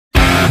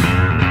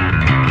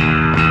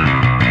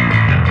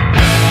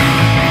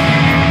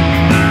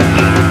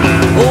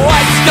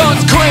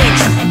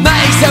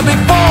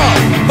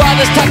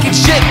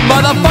talking shit,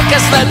 motherfucker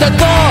slammed the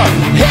door.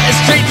 Hitting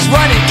streets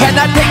running,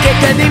 cannot take it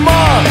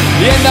anymore.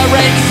 In the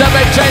rain,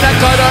 serving train, I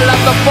cuddle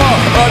up the floor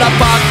or the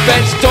park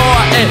bench door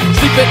and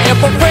sleeping here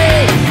for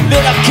free.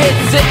 Little kids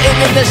sitting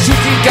in the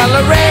shooting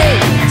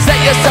gallery. Set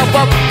yourself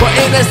up for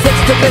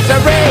innocence to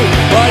misery.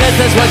 Well,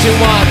 this is what you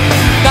want,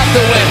 not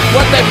doing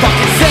what they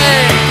fucking say.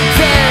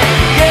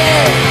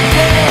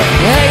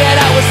 Hanging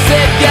out with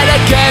Sid yet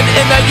again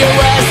in the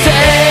USA.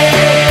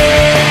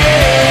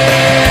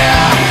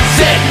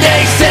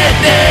 Sydney,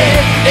 Sydney,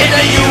 in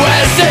the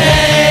USA.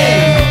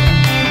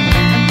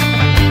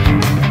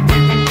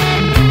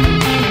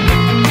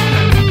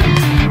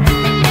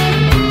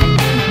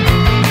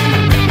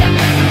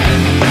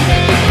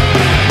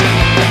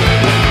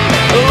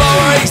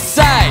 Lower East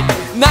Side,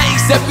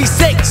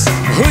 1976.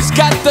 Who's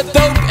got the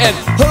dope and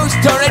who's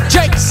turning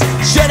tricks?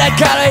 Should I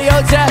call a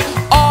Yota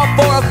all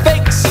for a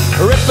fix?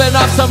 Ripping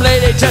off some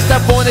lady just a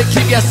bone to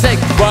keep you sick.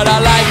 But I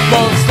like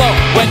going slow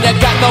when you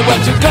got nowhere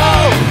to go.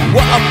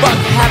 What the fuck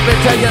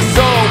happened to your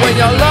soul when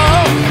you're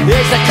low?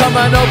 Is it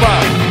coming over?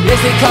 Is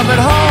he coming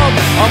home?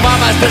 Oh,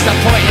 mama's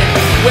disappointed,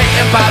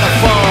 waiting by the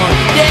phone.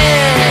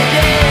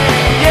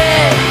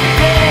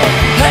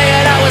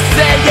 Hanging out with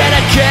Sid yet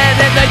again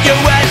in the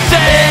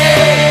USA.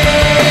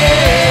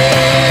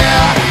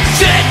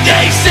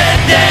 Sydney,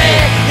 Sydney,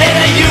 in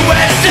the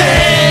USA.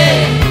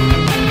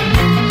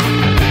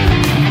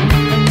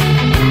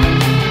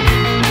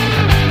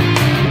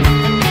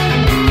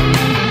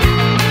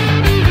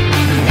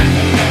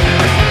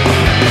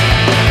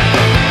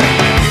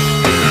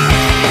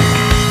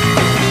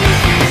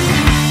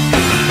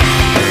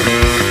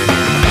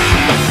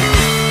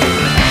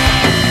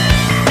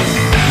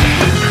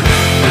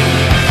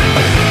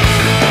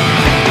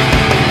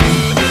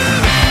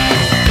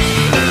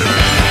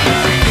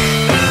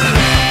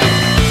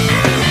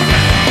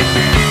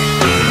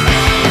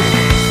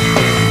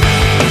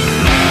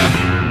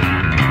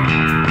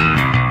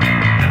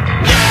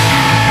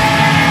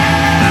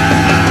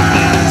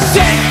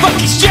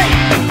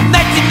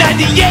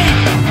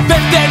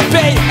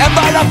 And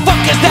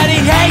motherfuckers that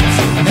he hates.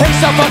 He's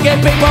so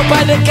fucking people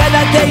by the gun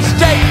that they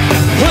straight.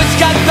 Who's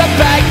got the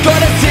bag,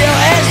 gonna steal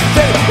his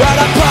street? Well,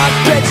 the park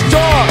bitch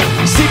door,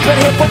 sleeping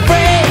here for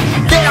free.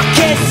 Little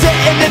kids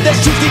sitting in the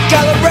shooting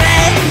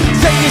gallery.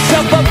 Set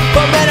yourself up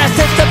for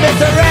innocence to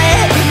misery.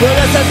 Well,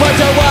 this is what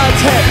you want,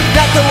 hey,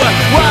 not the one,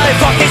 what I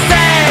fucking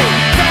say.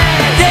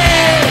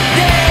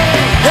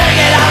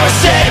 Hanging out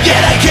with Sid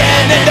yet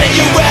again in the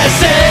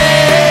USA.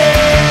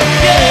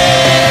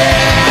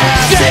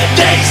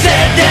 Sydney,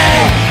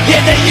 Sydney,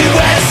 in the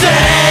USA.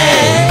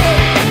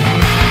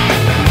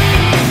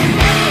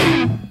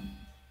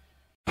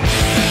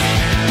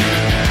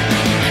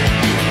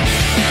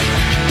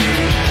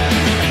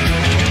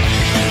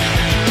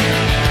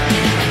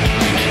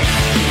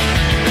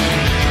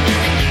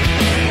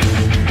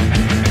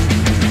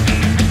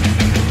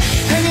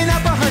 Hanging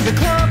out behind the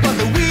club on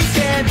the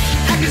weekend,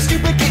 acting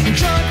stupid, getting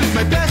drunk with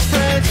my best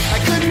friends. I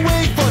couldn't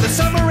wait for the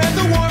summer and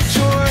the Warped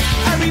Tour.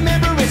 I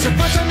remember it's the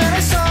first time that I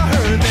saw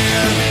her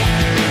there.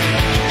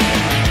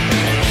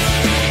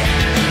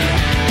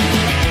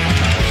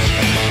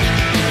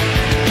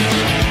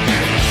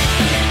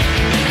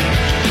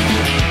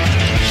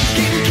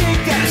 Getting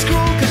kicked out of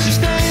school cause she's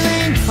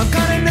failing. I'm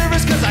kinda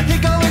nervous cause I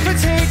think I'll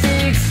invitate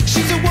me.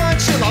 She's the one,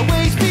 she'll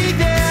always be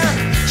there.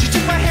 She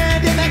took my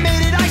hand and I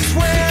made it, I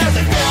swear. Cause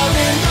I fell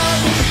in love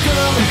with the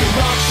girl at the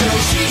rock show.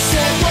 She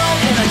said what?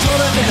 And I told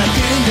her that I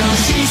didn't know.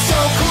 She's so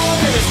cool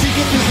that it's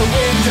sneaking through the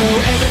window.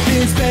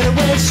 Everything's better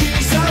when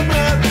she's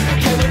around.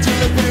 Can't wait till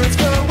the parents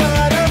go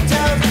out of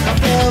town. I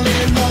fell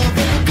in love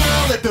with the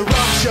girl at the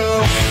rock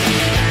show.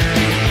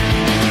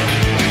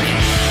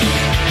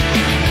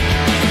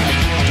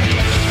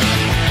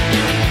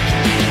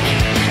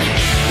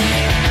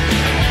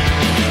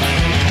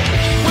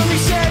 When we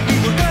said we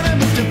were gonna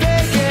move to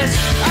Vegas,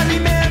 I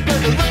remember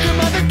the look her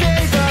mother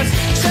gave us.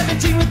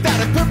 17 without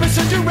a purpose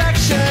or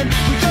direction.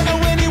 We don't know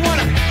anyone,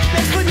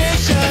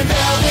 explanation.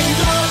 Fell in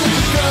love with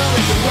the girl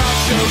at the rock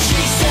show.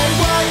 She said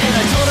what? And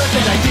I told her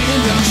that I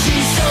didn't know.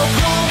 She's so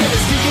cool that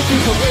it's sneaking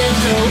through the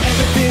window.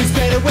 Everything's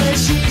better when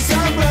she's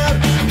around.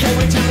 Can't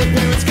wait till the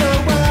parents go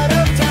out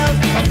of town.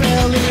 I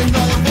fell in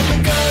love with the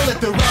girl at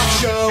the rock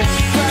show.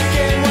 Black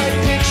and white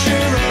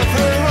picture of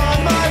her on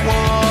my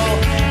wall.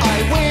 I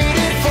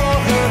waited for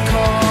her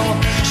call.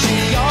 She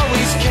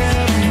always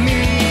kept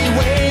me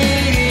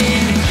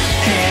waiting.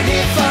 And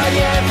if I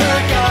ever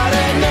got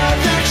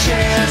another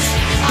chance,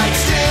 I'd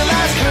still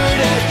ask her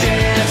to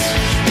dance.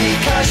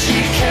 Because she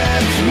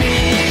kept me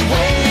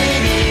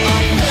waiting.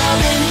 I fell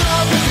in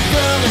love with the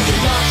girl at the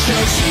rock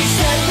show. She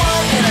said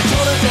what? And I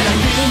told her that I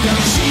didn't know.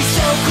 She's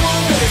so cool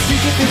that it's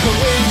sneaking through the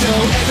window.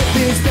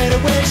 Everything's better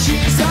when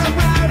she's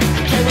around.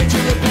 Can't wait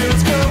till the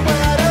parents go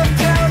out of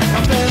town. I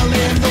fell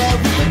in love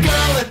with the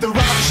girl at the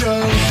rock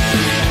show.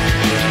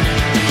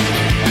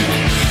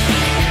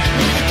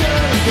 With the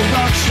girl at the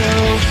rock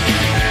show.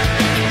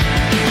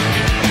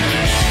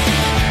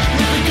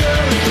 With the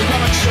girl at the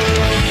rock show.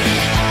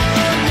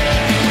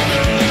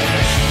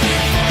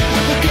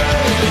 With the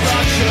girl at the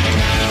rock show.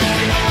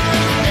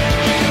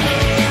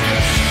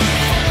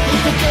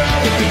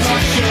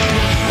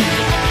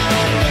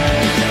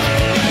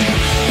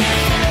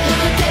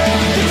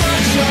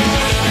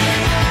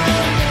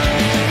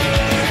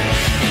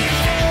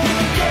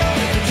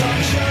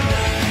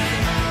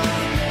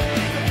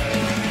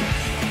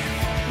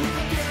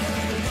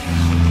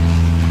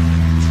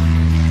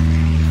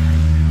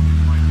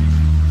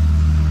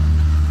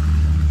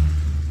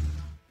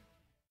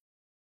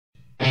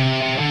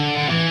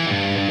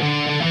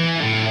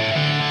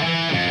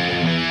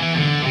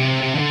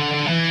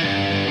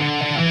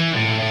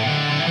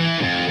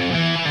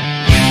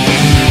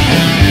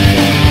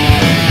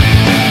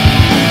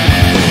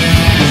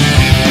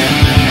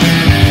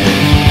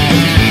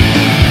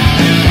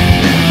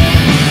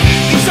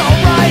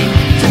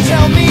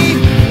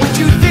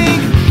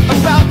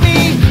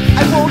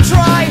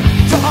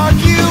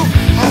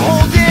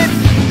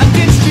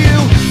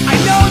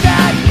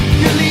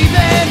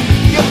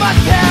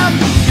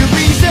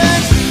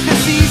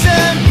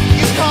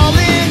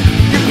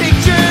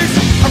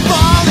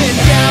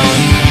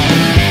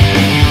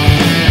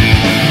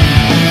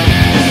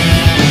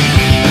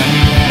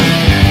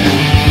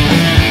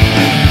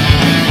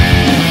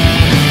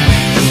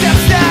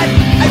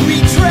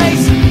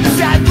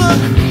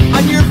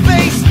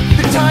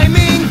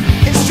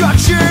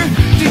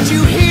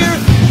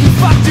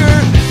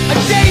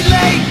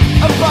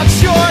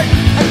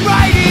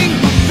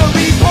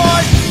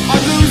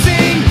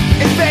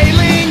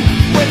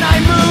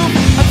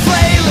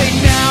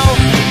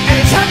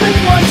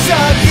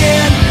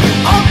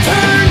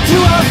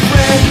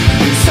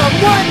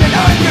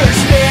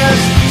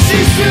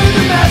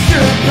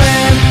 master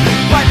plan,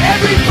 but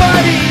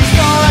everybody's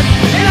gone,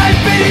 and I've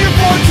been here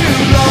for too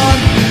long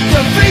to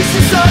face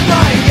this on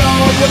my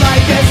own. Well, I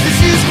guess this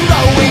is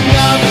growing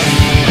up.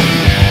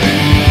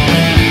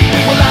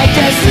 Well, I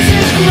guess this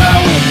is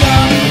growing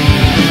up.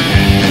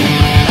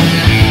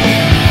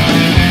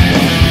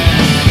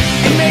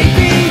 And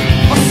maybe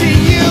I'll see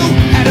you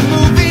at a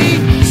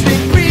movie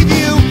sneak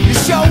preview. You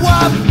show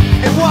up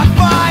and walk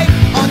by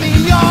on the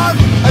arm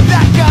of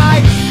that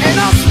guy, and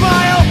I'll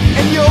smile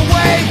and you'll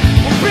wave.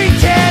 We'll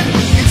pretend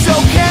it's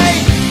okay.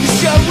 The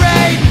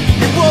charade,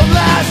 it won't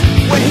last.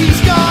 When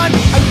he's gone,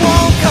 I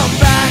won't come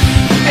back,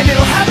 and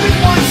it'll happen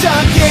once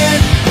again.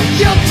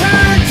 You'll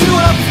turn to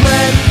a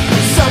friend,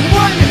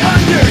 someone that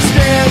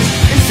understands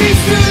and sees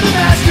through the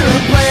master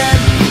plan.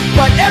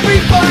 But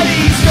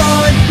everybody's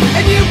gone,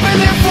 and you've been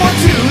there for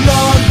too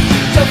long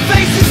to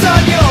face this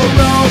on your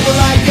own. Well,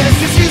 I guess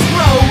this is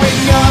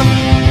growing up.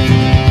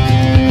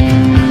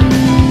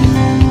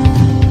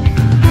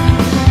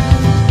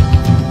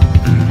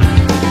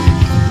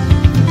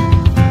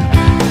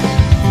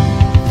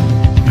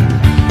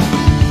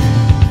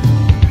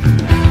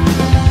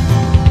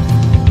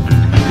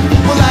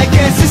 Well, I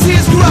guess this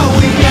is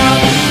growing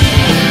up.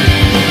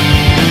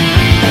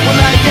 Well,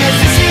 I guess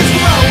this is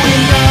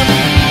growing up.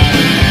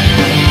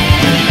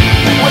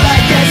 Well, I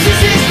guess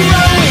this is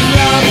growing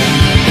up.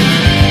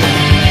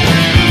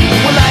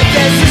 Well, I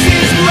guess this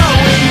is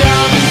growing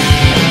up.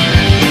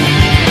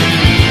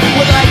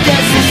 Well, I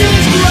guess this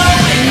is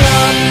growing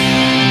up.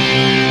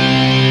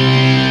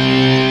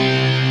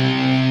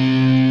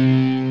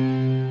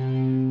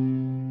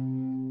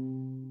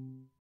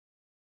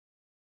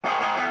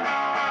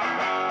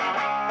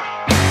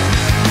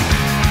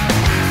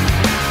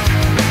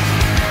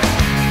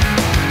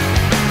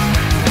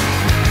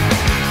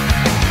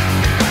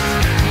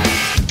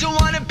 Don't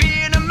wanna be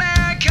an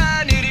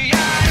American idiot.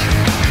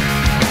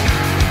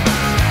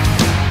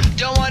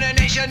 Don't want a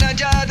nation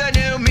under the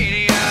new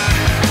media.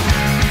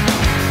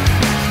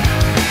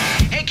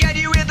 And can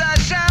you hear the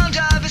sound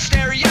of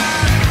hysteria?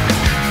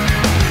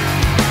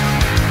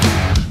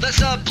 The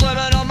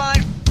subliminal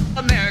mind,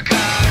 America.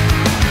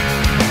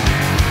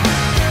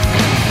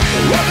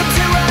 Welcome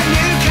to a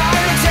new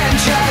kind of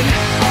tension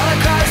all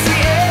across the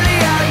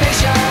alien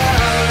nation.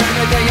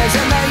 Everything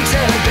isn't meant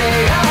to be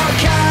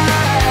okay.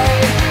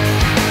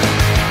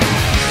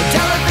 The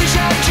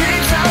television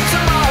dreams of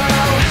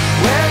tomorrow.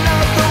 We're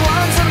not the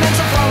ones I'm meant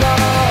to follow.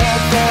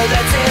 Though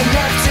that's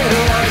enough to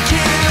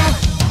argue.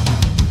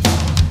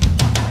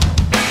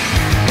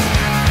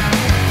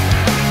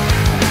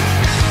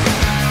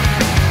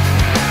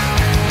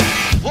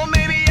 Well,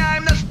 maybe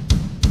I'm the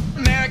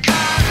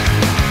American.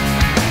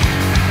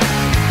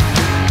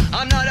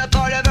 I'm not a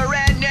part of a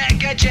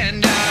redneck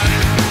agenda.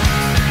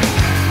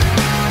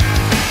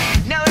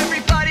 Now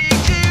everybody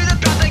to the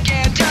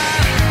propaganda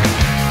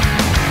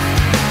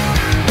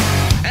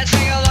and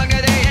sing along to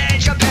the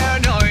age of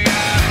paranoia.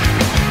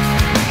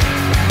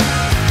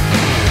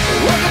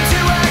 Welcome to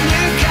a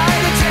new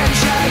kind of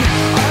tension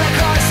all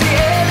across the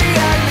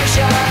alien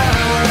nation,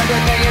 where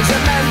everything is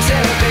meant to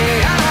be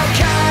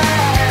okay.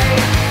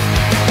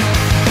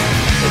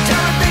 The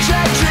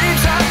television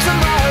dreams of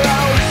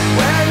tomorrow.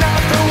 We're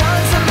not the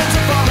ones I'm meant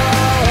to follow.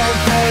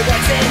 Though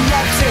that's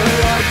enough to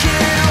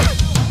argue.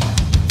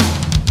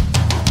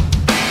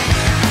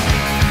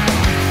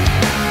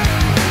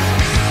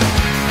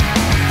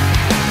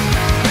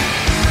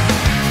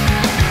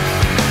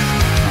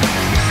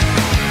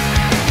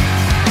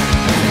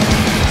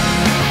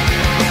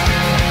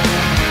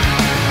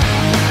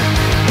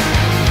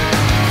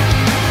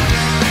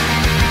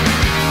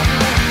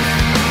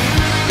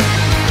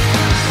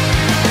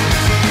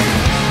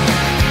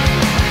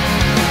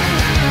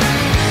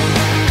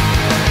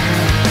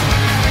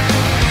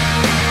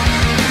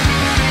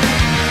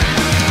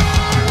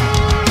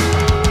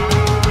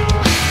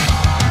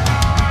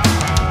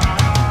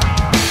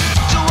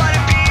 Don't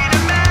wanna be an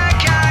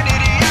American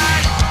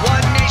idiot.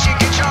 One nation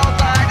controlled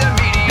by the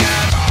media.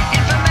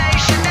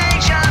 Information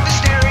age of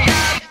hysteria.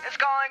 It's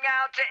going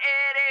out to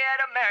idiot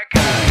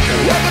America.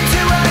 Welcome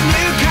to a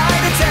new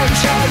kind of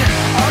tension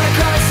all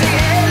across the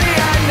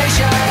alien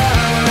nation,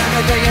 where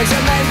everything is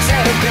meant to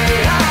be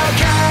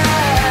okay.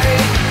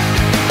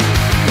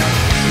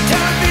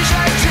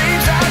 Television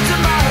dreams of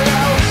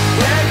tomorrow.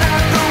 We're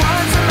not the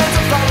ones I'm meant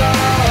to follow.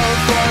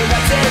 For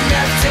that's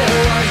enough to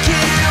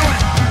argue.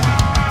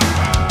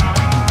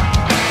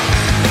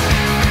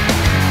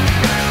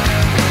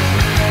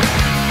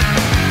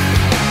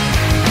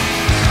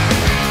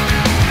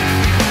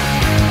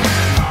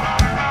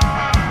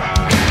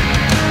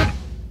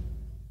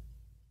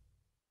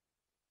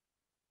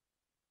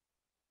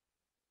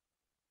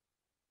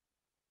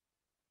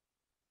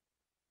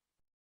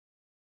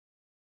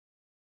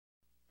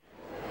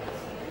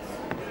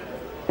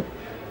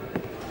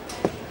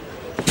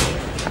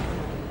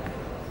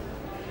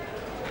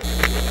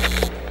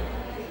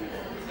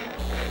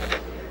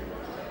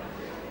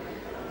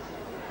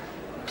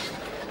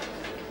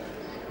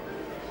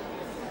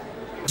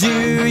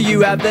 Do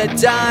you have the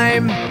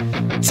time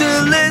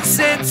to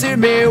listen to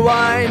me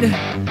whine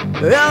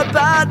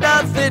about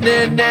nothing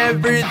and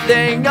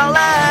everything all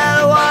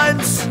at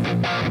once.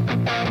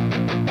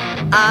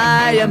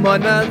 I am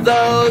one of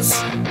those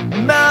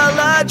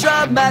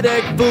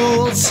melodramatic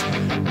fools,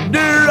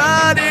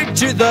 neurotic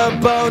to the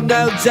bone,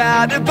 no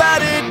doubt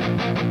about it.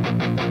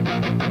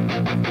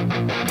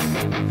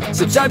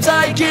 Sometimes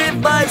I give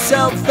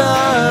myself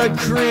the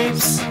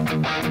creeps.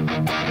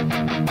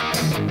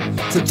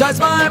 Sometimes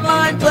my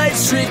mind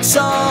plays tricks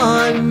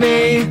on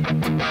me.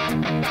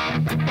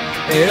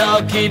 It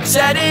all keeps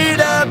adding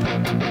up.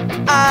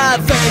 I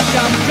think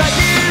I'm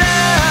cracking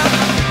up.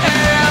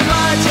 Am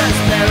I just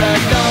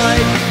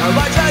paranoid? Am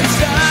I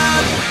just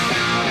up?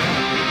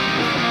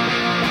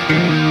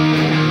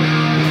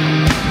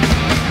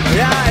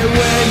 I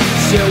went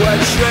to a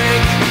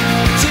shrink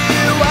to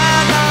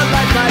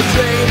analyze my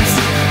dreams.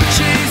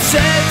 She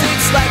says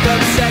it's like a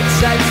sex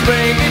that's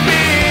bringing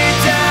me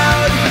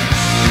down.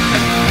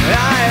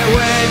 I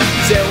went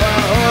to a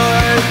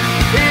whore.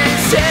 He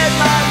said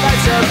my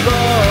life's a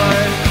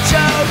bore.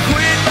 Joke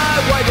with my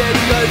wife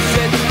cause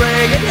it's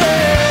bringing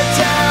her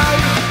down.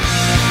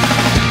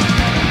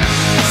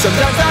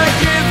 Sometimes I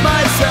give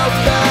myself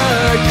the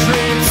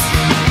creeps.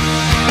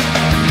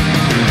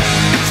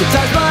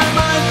 Sometimes my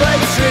mind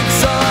plays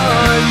tricks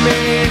on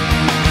me.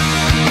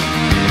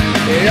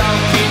 It all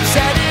keeps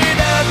adding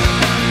up.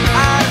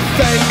 I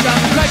think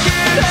I'm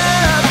cracking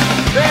up.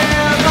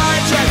 Am I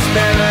just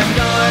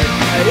paranoid?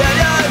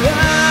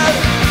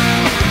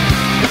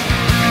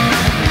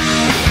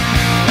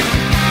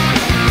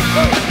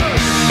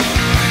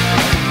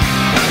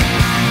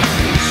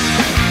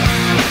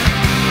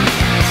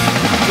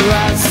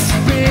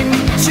 Grasping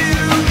to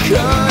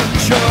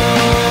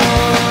control,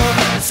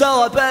 so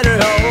I better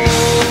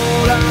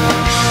hold on.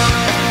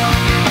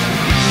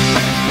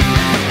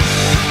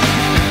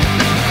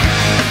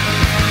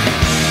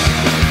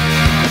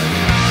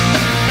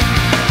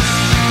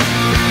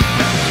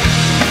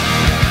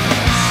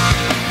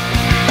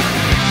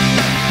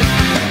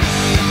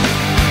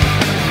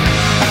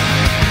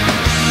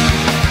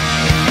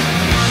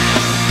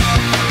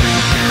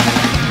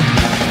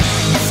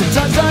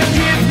 Sometimes I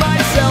give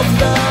myself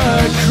the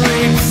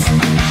creeps.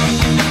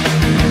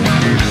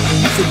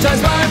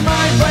 Sometimes my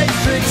mind plays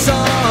tricks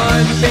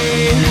on me.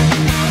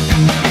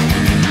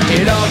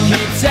 It all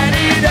keeps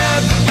adding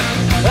up.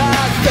 I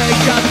think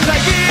I'm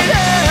cracking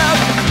up.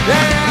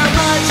 Am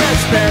I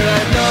just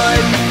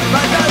paranoid?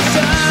 Like a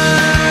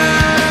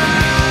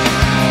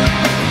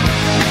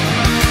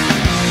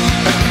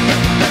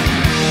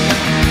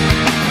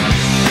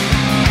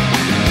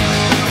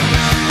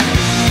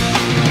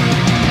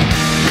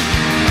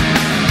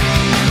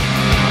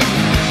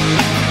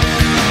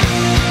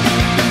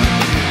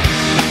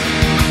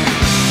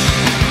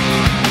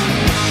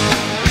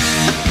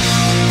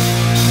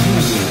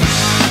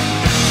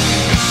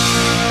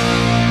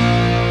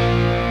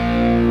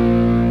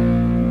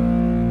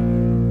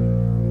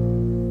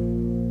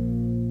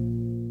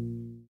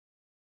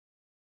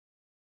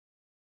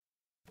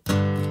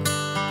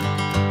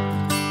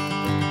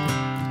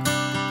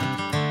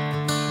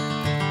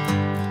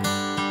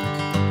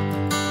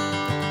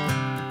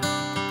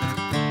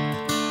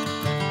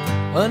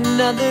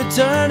another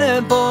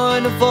turning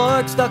point, a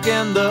fork stuck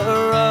in the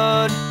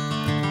road.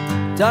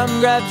 Time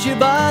grabs you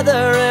by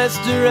the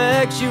wrist,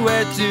 directs you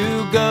where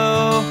to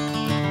go.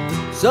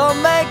 So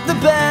make the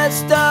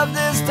best of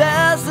this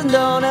test and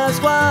don't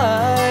ask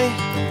why.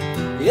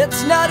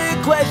 It's not a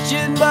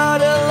question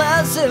but a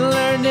lesson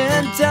learned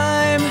in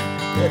time.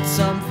 It's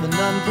something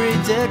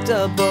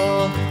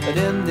unpredictable, but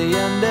in the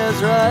end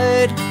is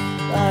right.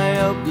 I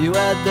hope you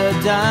had the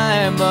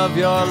time of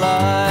your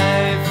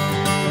life.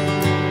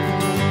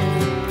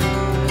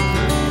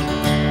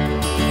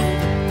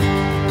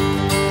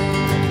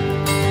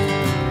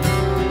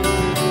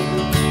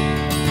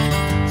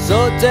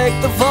 So take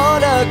the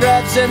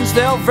photographs and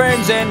still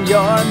frames in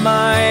your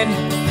mind,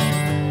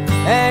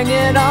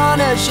 hanging on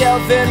a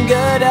shelf in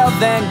good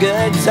health and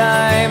good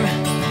time.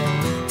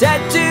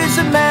 Tattoos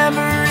of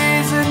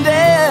memories and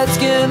dead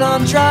skin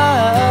on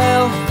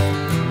trial.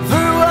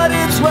 For what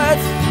it's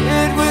worth,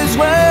 it was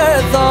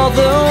worth all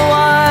the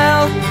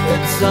while.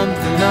 It's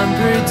something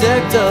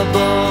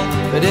unpredictable,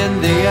 but in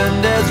the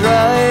end is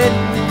right.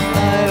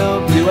 I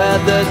hope you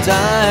had the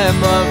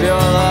time of your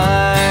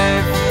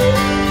life.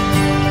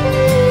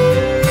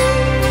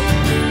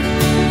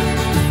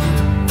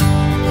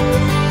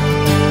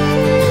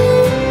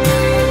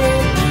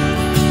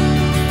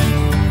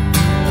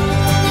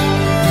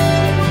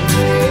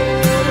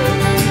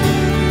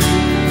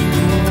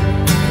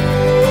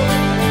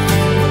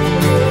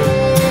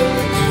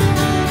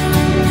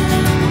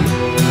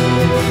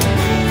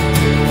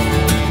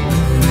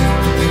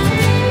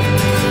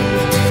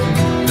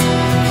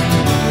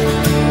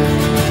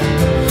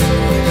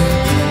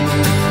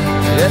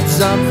 It's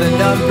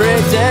something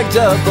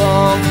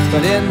unpredictable,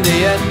 but in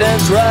the end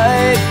it's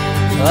right.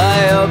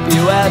 I hope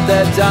you had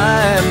the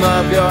time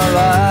of your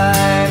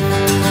life.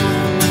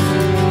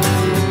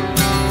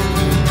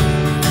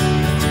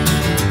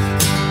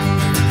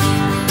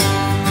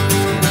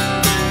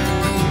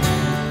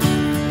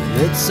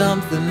 It's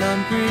something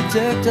unpredictable.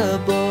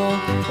 unpredictable,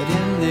 but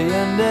in the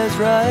end is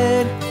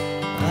right.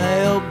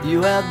 I hope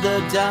you had the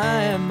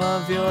time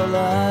of your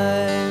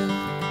life.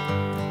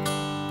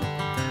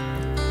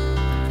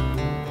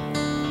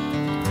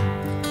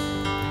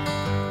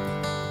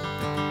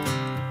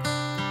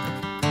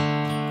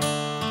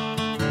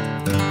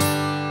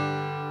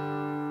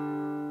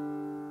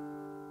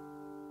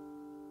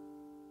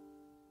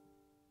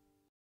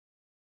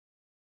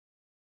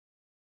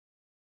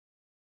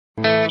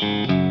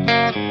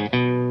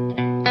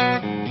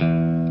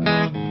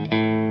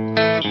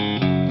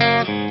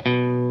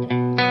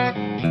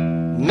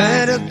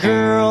 Met a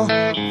girl,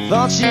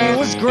 thought she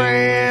was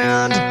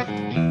grand,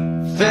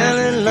 fell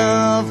in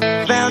love,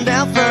 found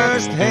out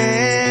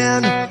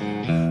firsthand.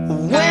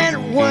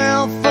 Went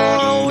well for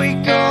a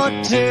week or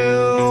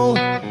two,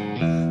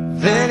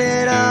 then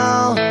it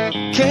all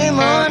came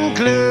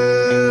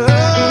unglued.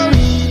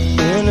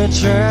 In a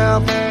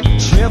trap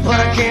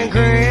I can't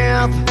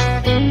grab.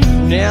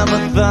 Never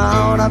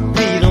thought I'd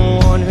be the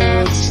one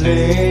who'd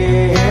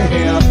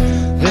slip.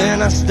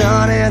 Then I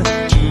started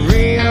to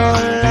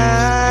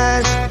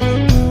realize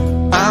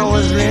I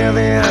was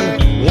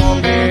living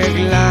one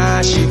big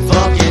lie. She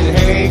fucking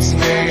hates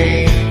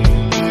me.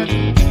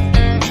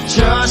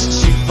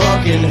 Just she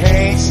fucking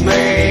hates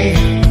me.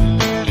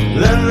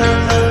 Love,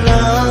 love, love,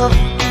 love.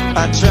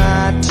 I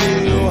tried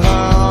too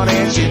hard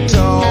and she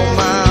told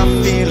my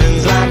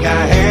feelings like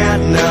I had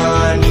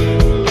none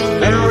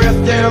and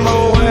ripped them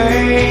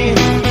away.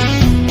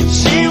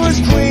 She was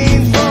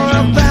queen for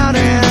about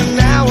an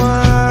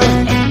hour.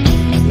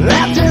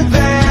 After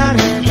that,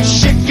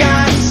 shit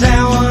got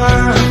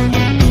sour.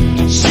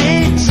 She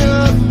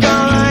took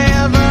all I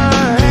ever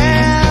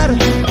had.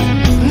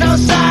 No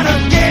sign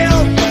of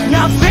guilt,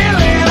 not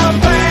feeling a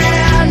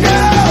bad.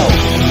 No,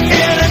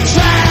 in a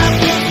trap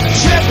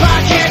I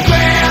can't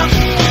grab.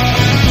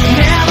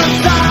 Never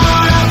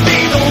thought I'd be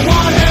the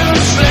one who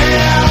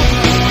slept.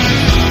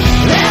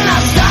 Then I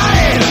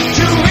started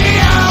to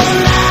realize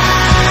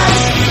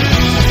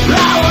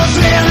I was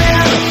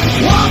living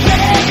one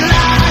big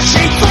lie.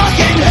 She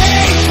fucking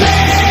hates me.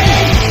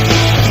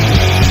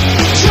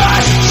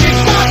 Just she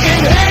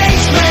fucking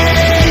hates me.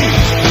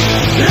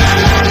 La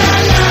la la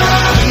la.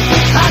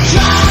 I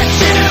tried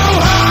too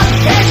hard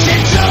and she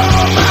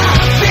told my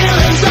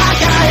feelings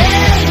like I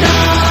had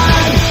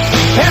none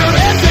and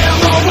ripped them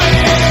away.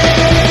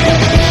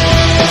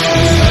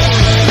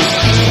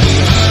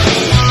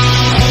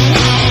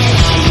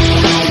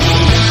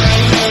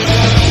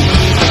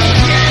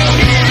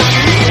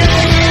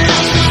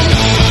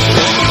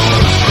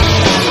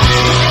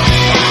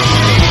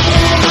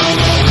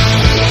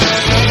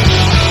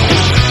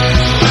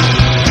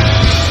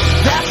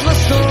 That's my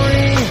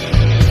story,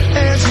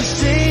 as you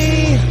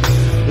see.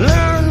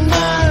 Learned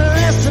my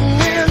lesson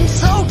and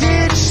so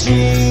did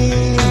she.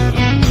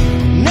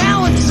 Now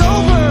it's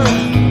over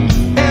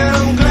and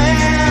I'm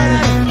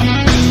glad,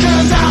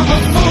 'cause I'm a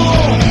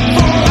fool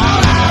for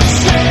all I've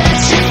said.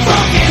 She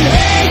fucking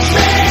hates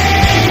me.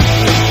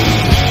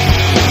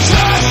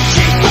 Just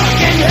she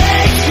fucking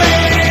hates me.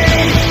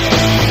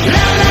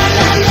 La la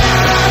la la.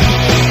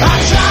 I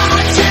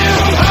tried too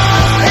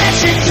hard and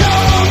she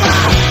told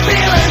my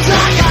feelings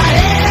like I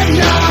had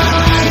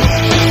none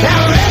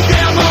and ripped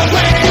them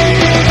away.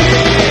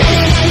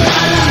 La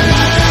la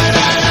la la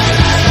la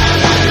la la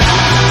la la.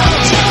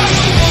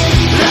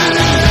 La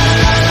la la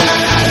la la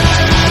la la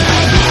la.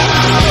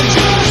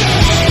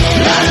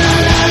 La la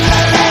la la la.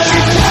 And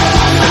she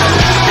told my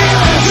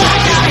feelings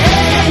like I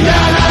had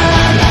none.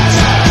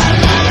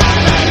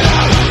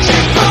 She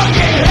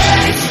fucking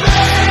hates me.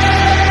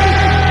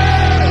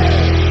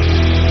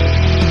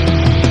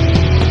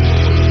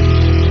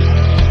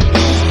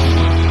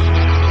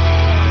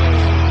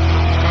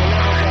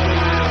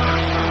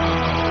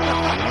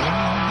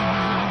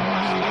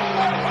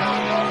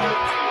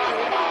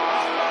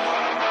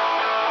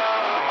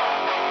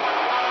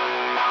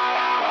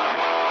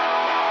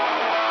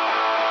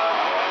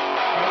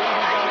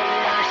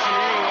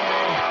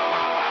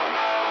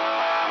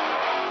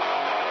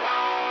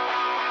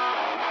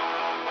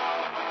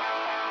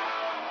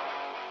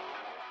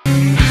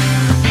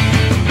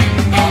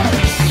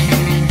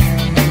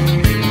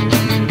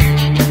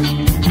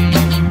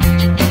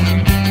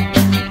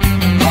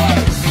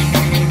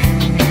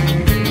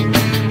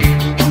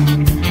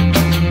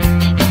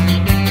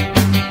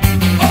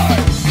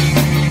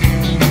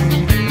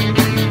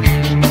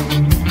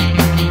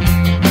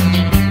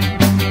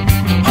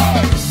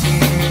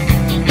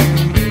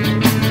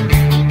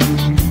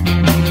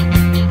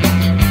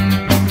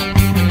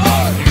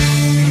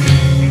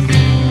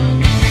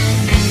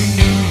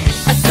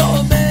 I saw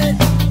a man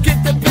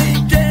get the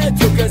beat dead,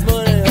 took his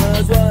money and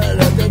his wallet,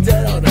 left him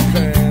dead on the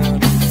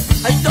ground.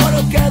 I thought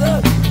together,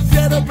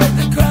 celebrate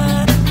the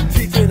crime,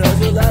 teaching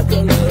us a life to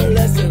learn a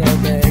lesson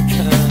of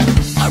mankind.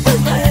 I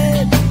raised my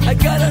hand, I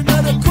got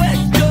another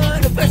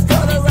question. If I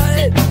start a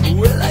riot,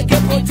 will I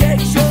get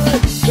protection?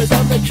 'Cause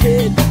I'm the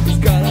kid who's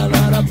got a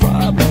lot of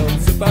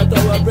problems. If I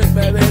throw a brick,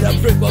 maybe the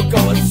brick will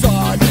go and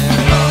sod it.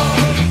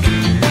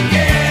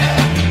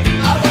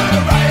 Yeah, I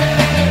wanna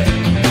riot.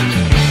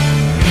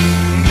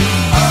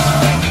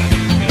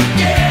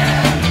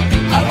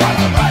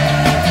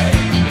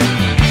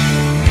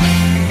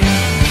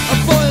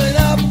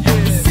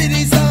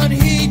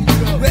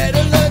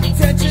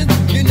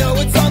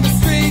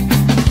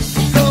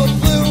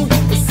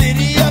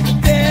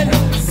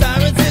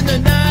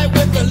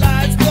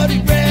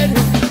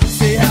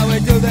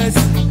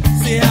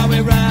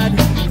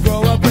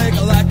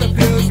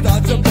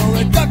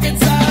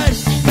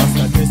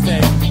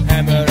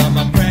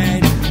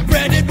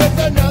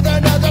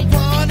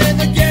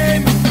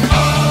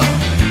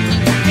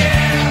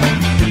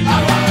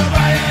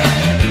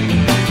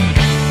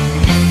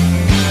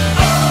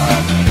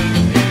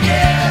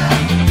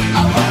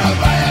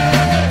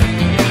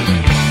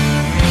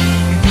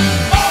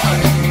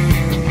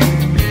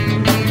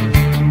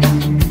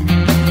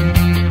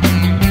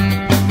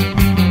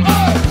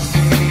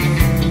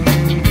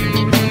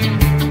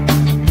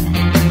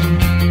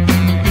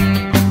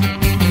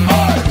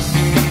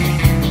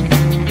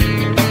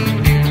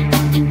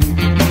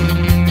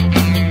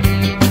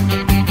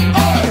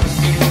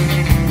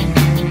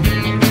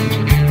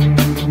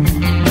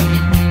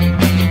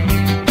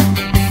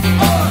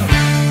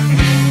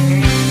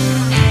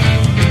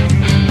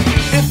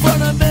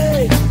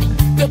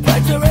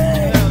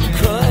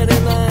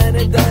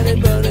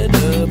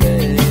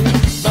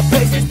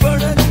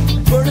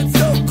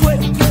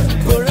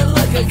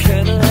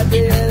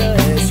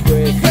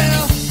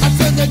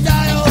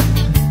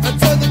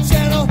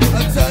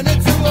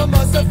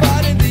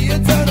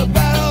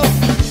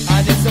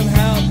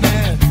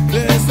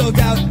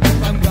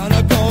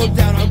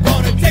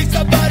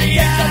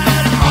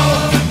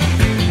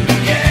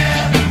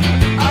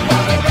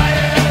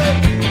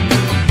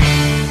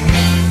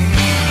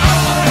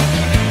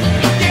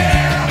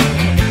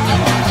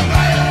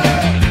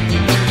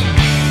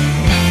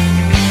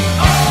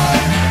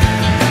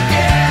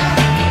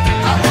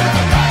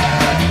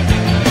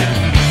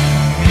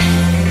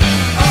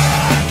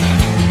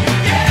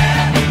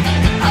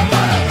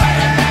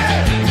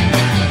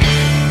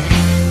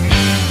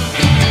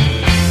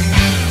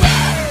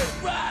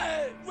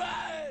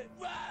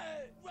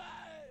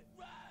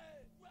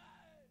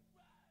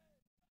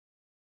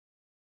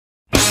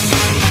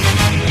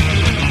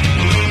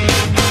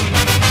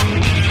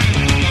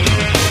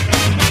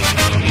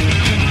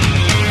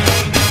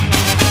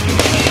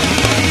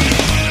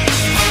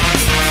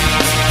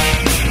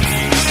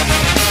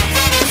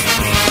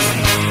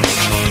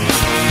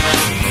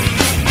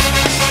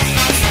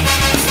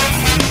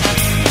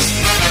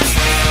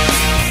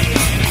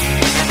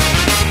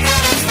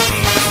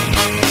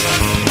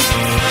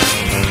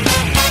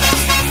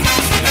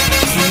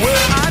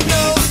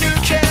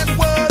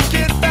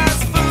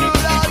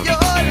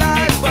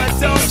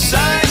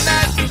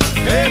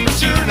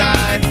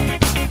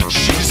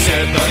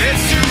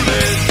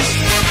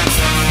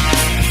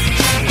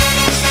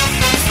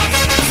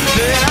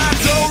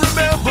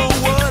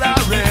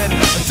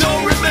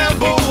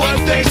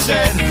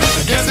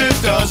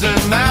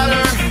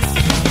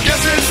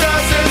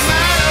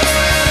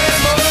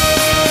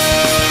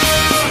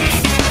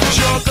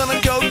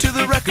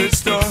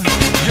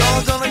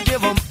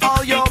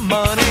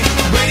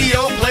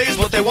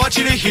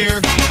 to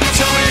hear.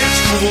 Tell me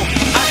it's cool,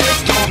 I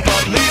just don't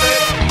believe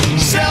it.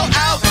 Sell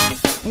out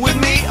with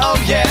me, oh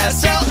yeah,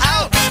 sell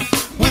out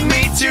with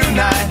me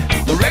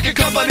tonight. The record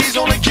companies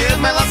only give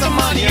me lots of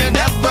money and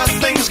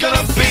everything's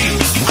gonna be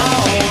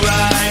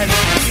alright.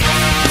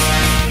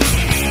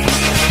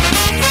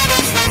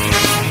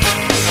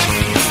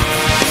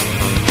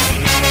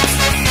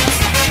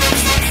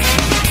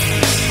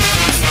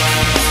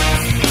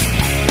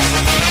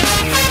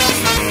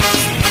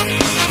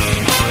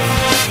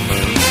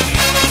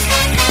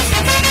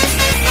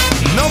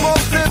 No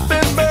more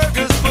flipping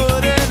burgers,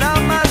 putting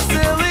on my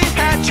silly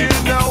hat. You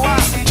know I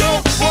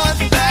don't want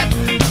that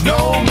no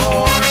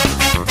more.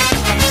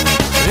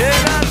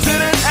 And I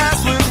didn't ask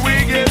when we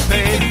get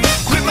paid.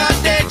 Quit my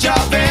day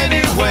job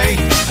anyway.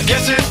 I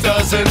guess it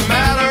doesn't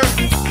matter.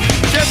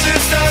 Guess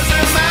it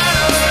doesn't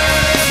matter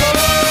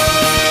anymore.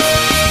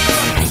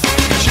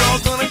 'Cause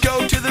you're gonna go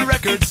to the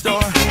record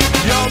store.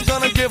 You're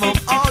gonna give them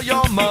all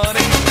your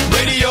money.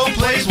 Radio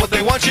plays what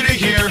they want you to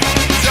hear.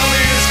 Tell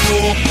me it's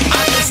cool,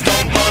 I just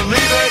don't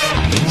believe it.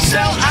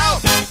 Sell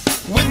out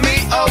with me,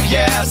 oh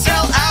yeah,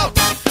 sell out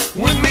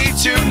with me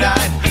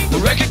tonight. The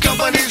record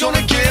company's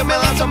gonna give me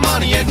lots of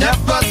money and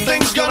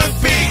everything's gonna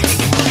be.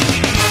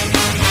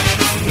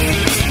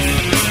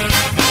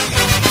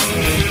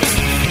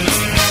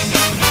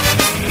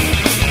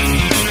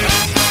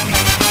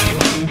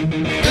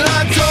 And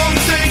I don't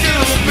think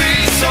it'll be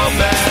so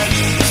bad.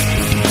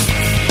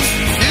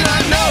 And I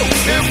know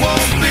it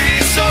won't be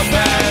so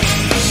bad.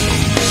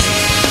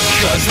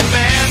 'Cause the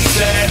man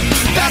said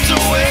that's the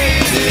way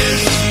it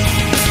is.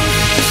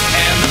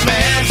 And the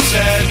man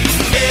said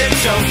it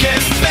don't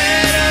get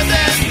better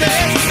than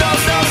this. No,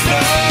 no,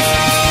 no.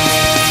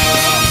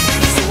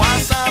 So I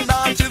signed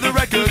on to the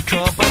record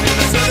company.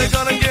 They said they're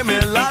gonna give me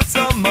lots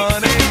of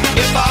money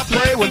if I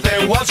play what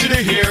they want you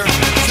to hear.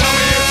 Tell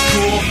me it's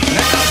cool,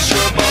 and I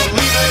sure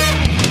believe it.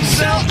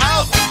 Sell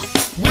out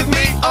with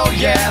me, oh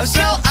yeah,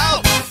 sell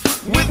out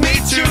with me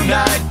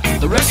tonight.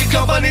 The record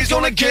company's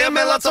gonna give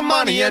me lots of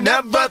money and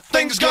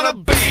everything's gonna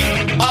be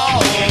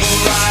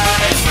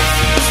alright.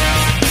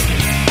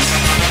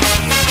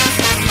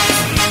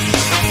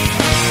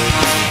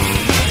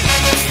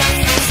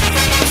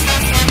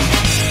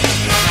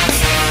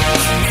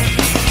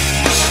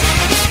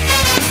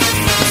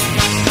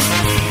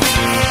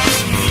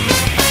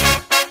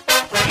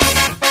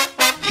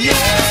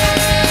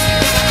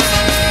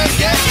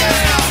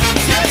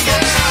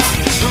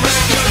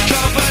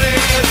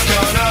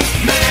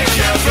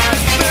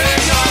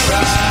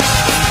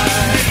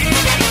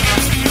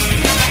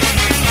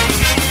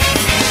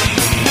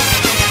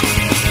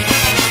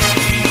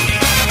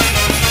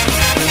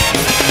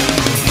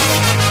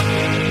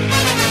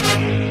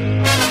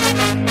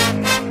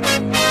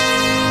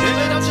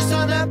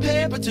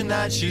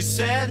 She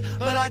said,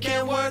 but I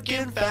can't work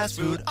in fast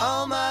food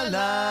all my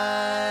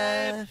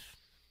life.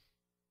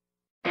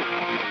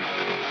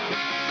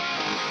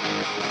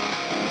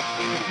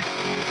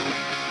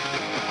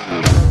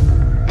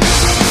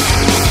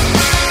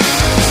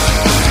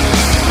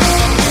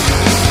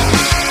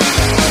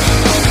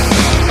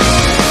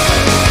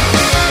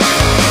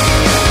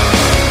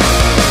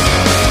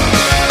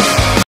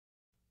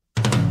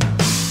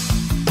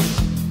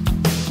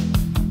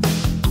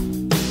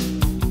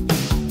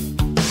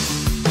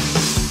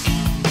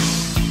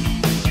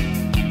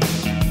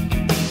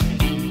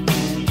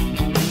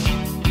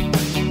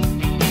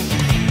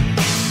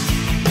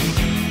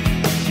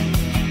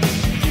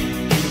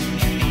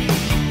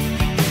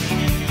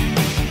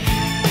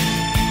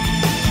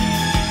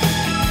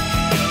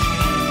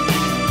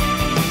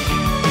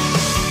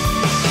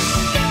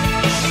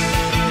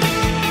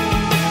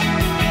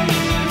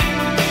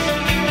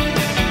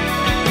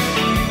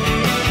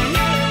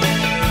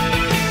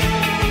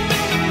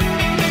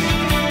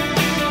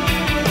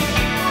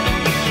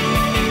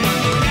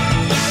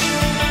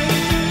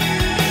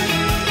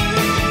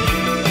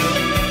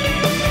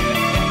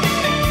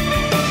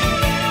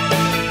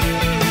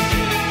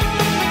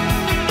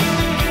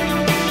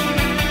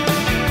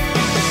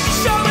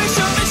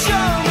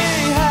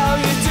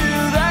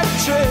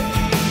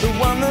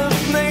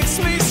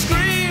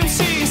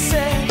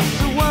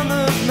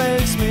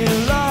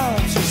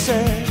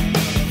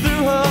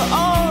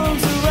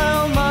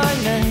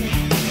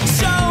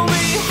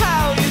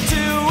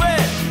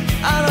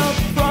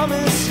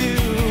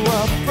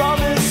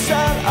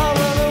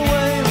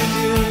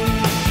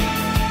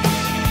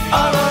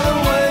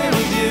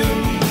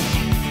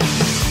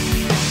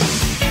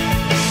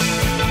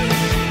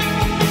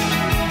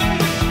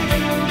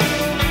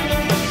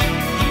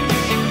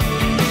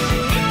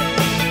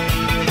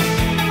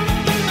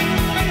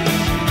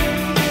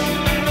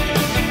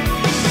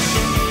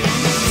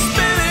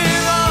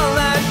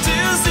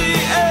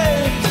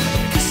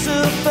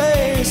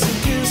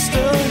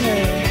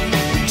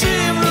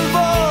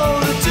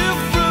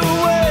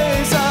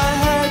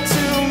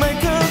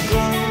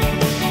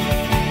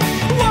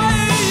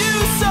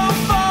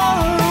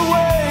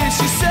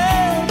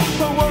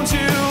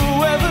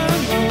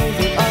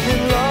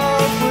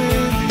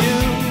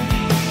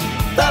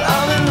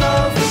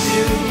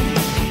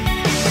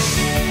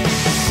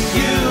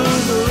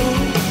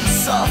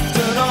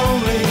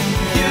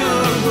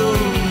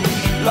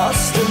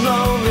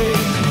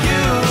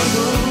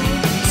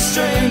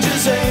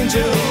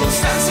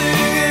 angels dancing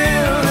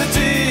in the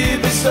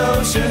deepest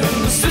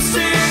oceans,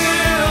 twisting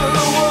in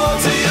the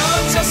water.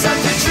 You're just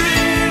like a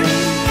dream.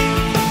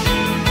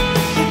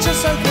 You're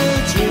just like a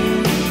dream.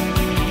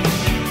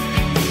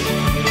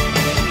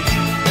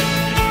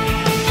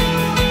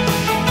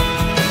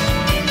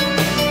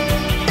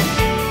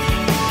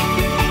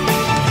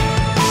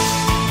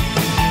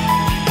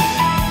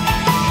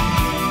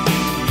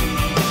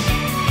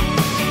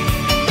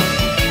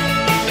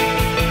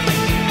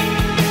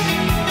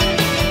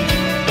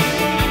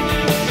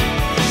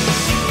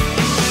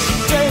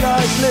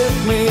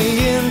 Lift me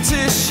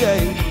into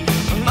shape.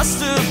 I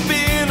must have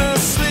been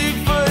asleep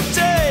for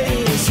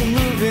days. Your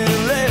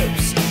moving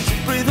lips to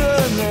breathe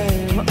her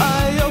name.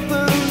 I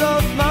opened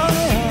up my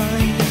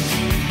eyes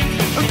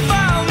and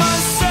found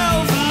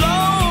myself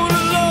alone,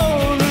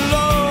 alone,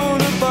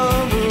 alone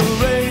above a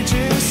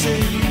raging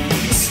sea.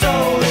 I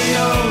stole the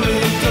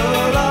only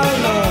girl I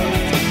loved,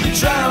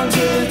 drowned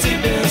her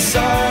deep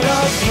inside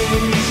of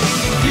me.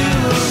 You,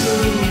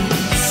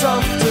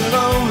 soft and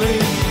lonely.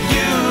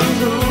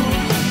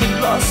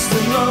 Lost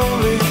and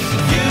lonely,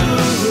 you,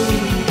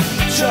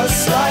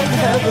 just like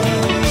heaven.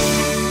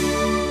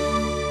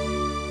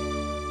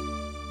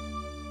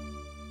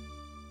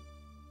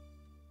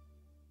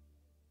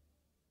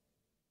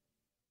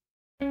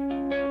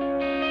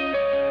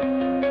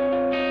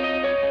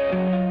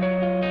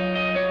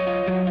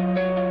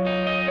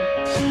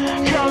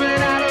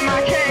 Coming out of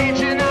my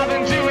cage and I've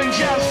been doing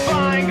just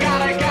fine.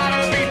 Gotta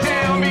be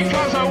down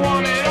because I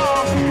want it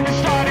all. It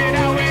started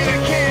out with a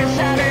kiss,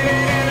 how did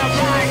it end up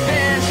like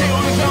this? It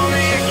was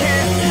only a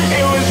kiss,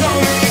 it was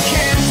only a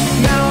kiss.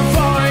 Now I'm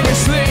falling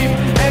asleep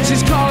and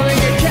she's calling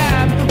a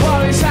cab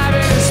while he's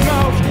having a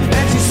smoke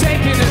and she's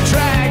taking a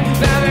drag.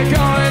 Now they're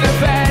going to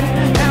bed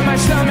and my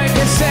stomach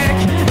is sick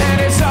and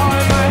it's all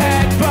in my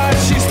head, but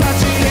she's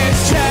touching his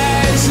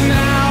chest.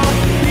 Now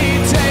he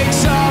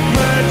takes off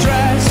her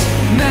dress.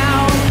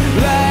 Now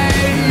let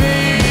me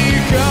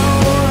go.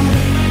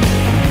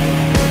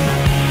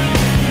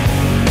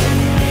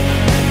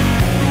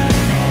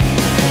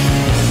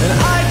 And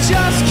I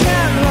just can't